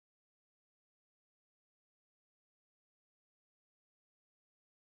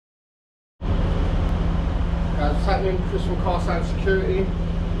happening? Chris from Car Sound Security.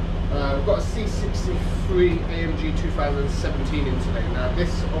 We've got a C63 AMG 2017 in today. Now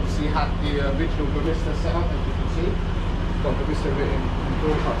this obviously had the original Barista setup, as you can see. It's got Barista written in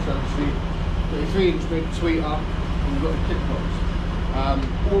door cuts, obviously. Got a 3-inch mid tweeter, and we've got the kick bolts.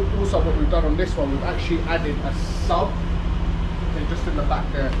 Also what we've done on this one, we've actually added a sub, okay, just in the back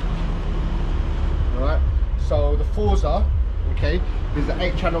there. Alright, so the Forza, okay, is the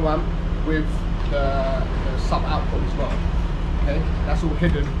 8-channel amp with the sub output as well. Okay, that's all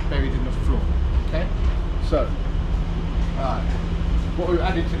hidden, buried in the floor. Okay, so what we've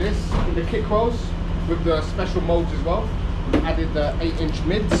added to this in the kick rolls with the special molds as well, we've added the 8-inch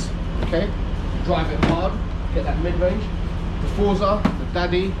mids. Okay, to drive it hard, get that mid-range. The Forza, the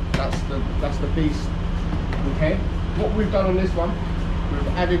Daddy, that's the beast. Okay, what we've done on this one, we've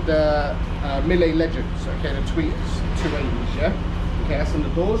added the Millet Legends. Okay, the tweeters, 280s. Yeah. Okay, that's in the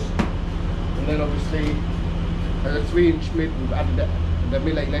doors, and then obviously. The 3-inch mid, we've added the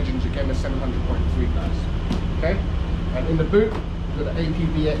Millet Legends again, the 700.3 guys. Okay, and in the boot we've got the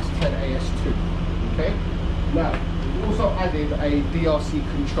APBX 10AS2. Okay, now we've also added a DRC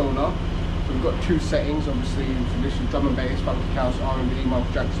controller. So we've got 2 settings, obviously traditional drum and bass, funky house, R&B,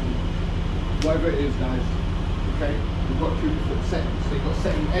 Michael Jackson, whatever it is, guys. Okay, we've got 2 different settings. So you've got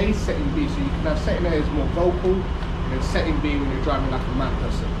setting A, setting B. So you can have setting A is more vocal, and then setting B when you're driving like a mad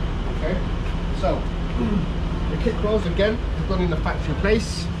person. Okay, so. The kick rolls again have gone in the factory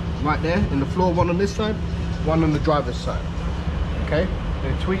place, right there in the floor, one on this side, one on the driver's side. Okay,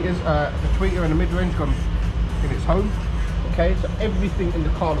 the tweeters, the tweeter and the mid-range gone in its home. Okay, so everything in the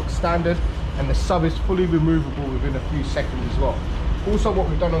car looks standard, and the sub is fully removable within a few seconds as well. Also, what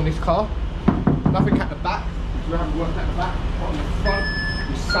we've done on this car, nothing at the back, because we haven't worked at the back, but on the front,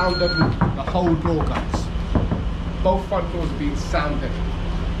 we sounded the whole door, guys. Both front doors are being sounded,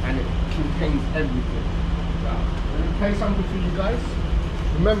 and it contains everything. Let me play something for you guys.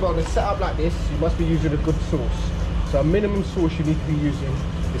 Remember, on a setup like this, you must be using a good source. So a minimum source you need to be using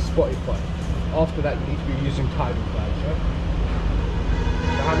is Spotify. After that, you need to be using Tidal, guys. Yeah?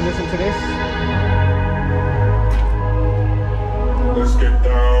 So have a listen to this. Let's get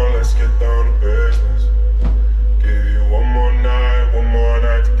down to business. Give you one more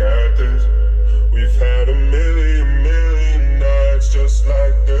night to get this. We've had a million nights just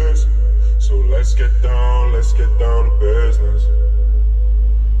like this. So let's get down to business.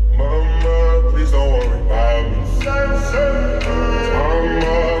 Mama, please don't worry about me.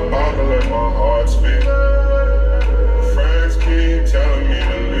 I'm about to let my heart speak. Friends keep telling me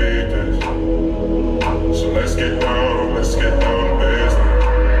to leave this. So let's get down to business.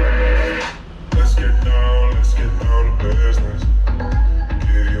 Let's get down to business.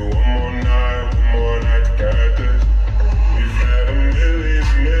 Give you one more night to get this. We've had a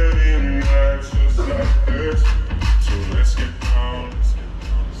million nights just like this. So let's get down.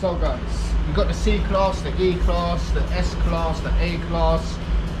 So guys, we've got the C class, the E class, the S class, the A class.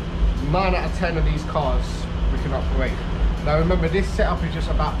 9 out of 10 of these cars we can operate. Now remember, this setup is just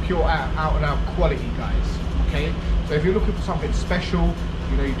about pure out and out quality, guys. Okay, so if you're looking for something special,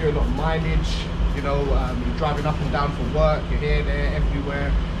 you know, you're doing a lot of mileage, you know, you're driving up and down for work, you're here, there,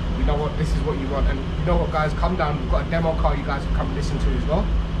 everywhere, you know what, this is what you want. And you know what, guys, come down, we've got a demo car you guys can come listen to as well.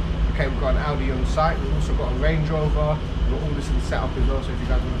 Okay, we've got an Audi on site, we've also got a Range Rover, we've got all this in the setup as well, so if you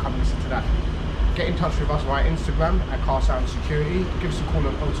guys want to come listen to that, get in touch with us via Instagram at Car Sound Security. Give us a call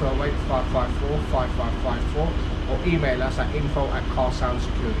on 0208 554 5554, or email us at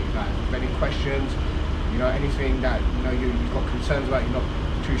info@carsoundsecurity, guys. If any questions, you know, anything that you know you've got concerns about, you're not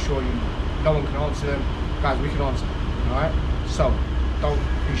too sure, no one can answer them, guys, we can answer them. Alright, so don't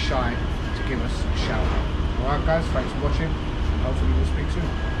be shy to give us a shout out. Alright guys, thanks for watching, and hopefully we'll speak soon.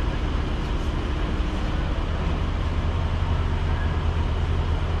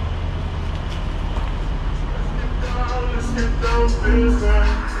 Let's get down to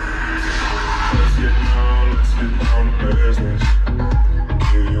business.